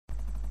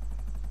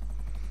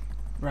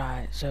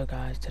Right, so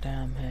guys, today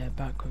I'm here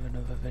back with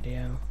another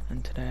video,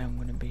 and today I'm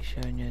going to be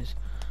showing you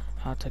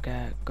how to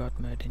get God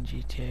mode in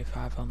GTA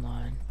 5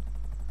 online.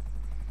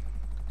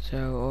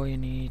 So all you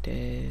need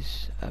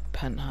is a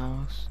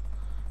penthouse,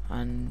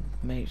 and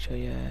make sure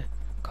you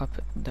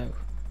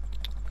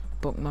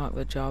bookmark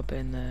the job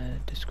in the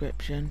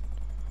description.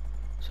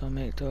 So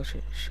make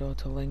sure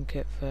to link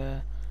it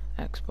for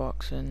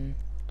Xbox and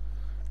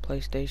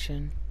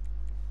PlayStation.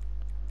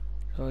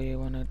 So all you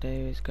want to do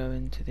is go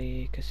into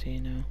the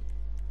casino.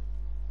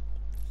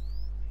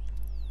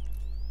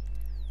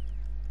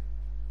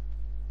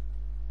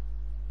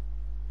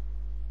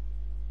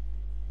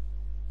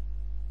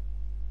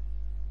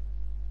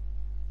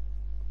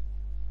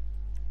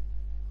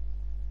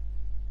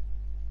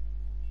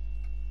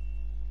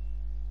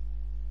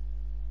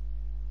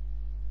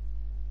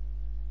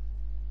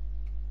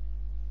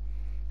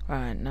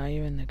 Right, now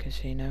you're in the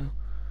casino,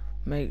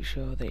 make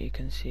sure that you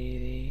can see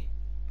the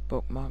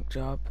bookmark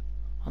job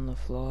on the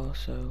floor.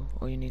 So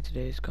all you need to do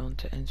is go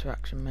into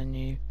interaction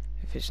menu.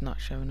 If it's not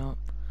showing up,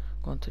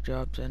 go into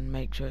jobs and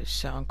make sure it's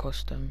set on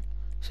custom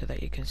so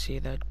that you can see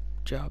the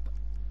job.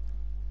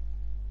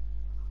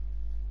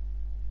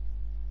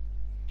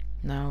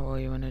 Now all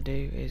you want to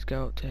do is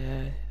go up to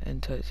here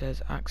until it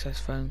says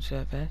access phone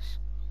service.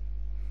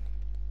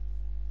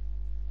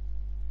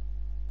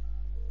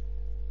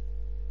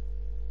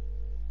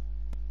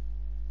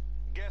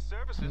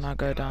 And now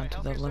go down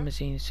to the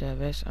limousine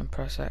service and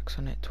press X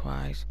on it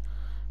twice,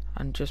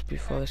 and just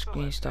before the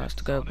screen starts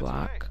to go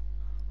black,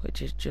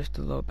 which is just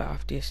a little bit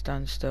after you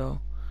stand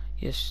still,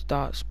 you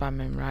start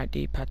spamming right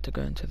D-pad to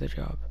go into the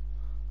job.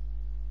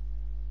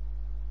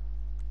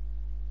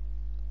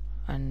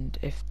 And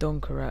if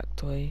done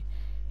correctly,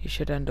 you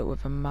should end up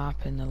with a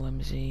map in the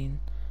limousine,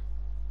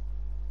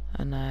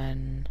 and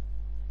then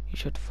you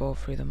should fall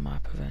through the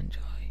map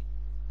eventually.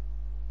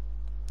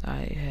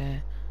 Right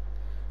here,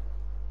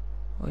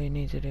 all you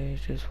need to do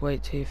is just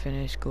wait till you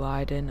finish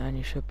gliding and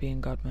you should be in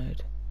God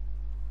mode.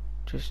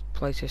 Just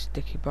place a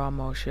sticky bomb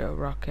or shoot a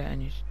rocket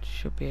and you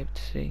should be able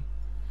to see.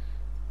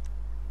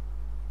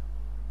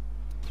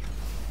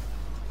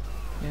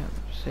 Yep,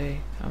 see,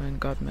 I'm in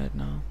God mode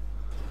now.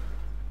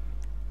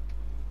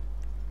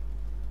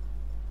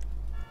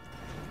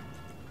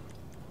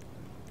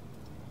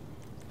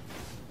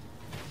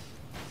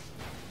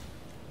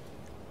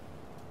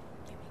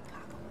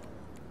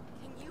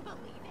 Can you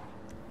believe it?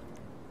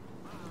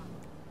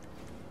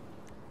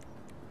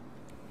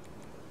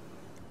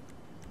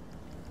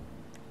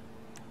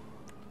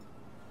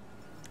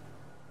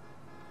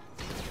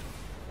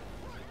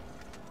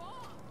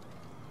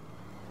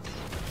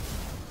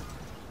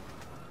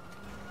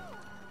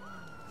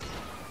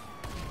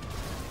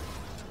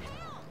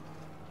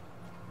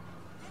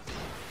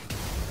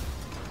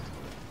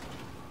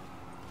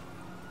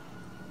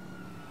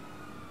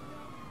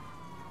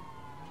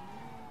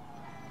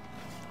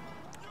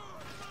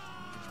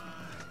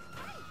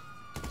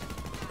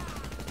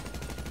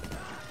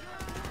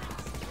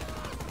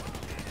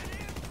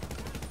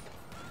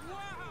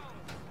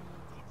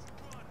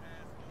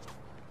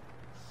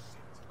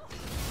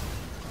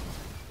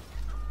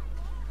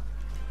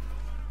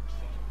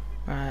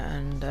 Right,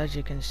 and as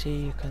you can see,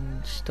 you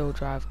can still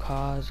drive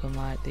cars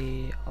unlike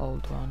the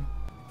old one.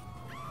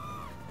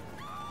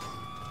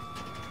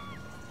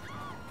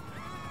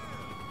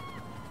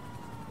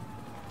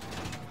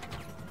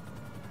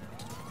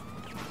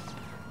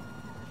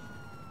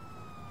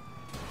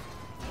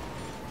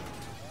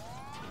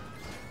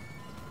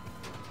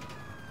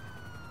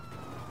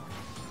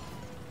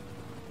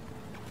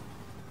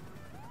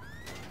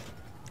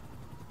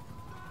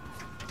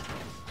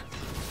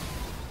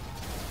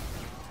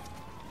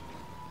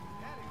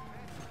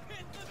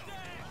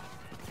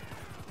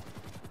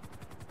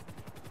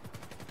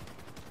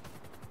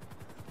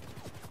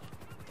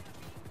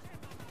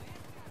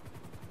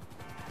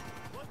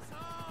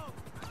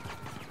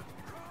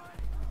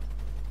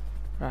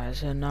 Right,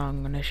 so now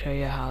I'm going to show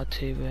you how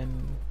to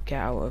get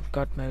out of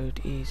God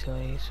mode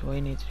easily. So all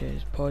you need to do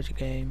is pause your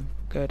game,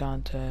 go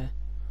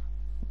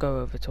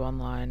over to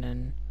online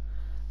and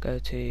go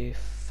to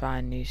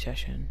find new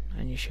session,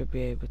 and you should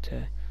be able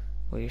to,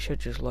 well, you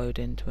should just load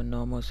into a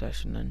normal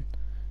session and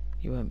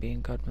you won't be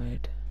in God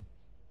mode.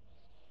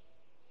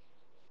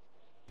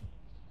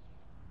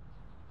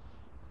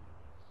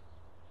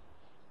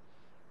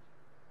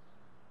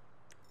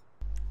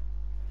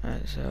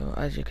 Right, so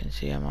as you can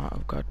see, I'm out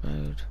of God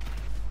mode.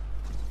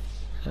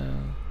 So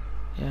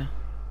yeah,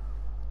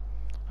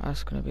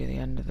 that's going to be the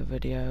end of the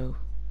video.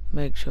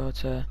 Make sure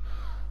to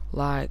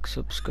like,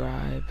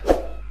 subscribe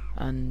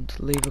and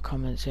leave a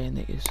comment saying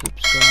that you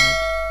subscribed,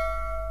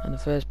 and the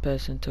first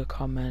person to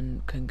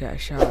comment can get a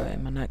shout out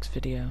in my next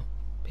video.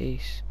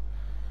 Peace.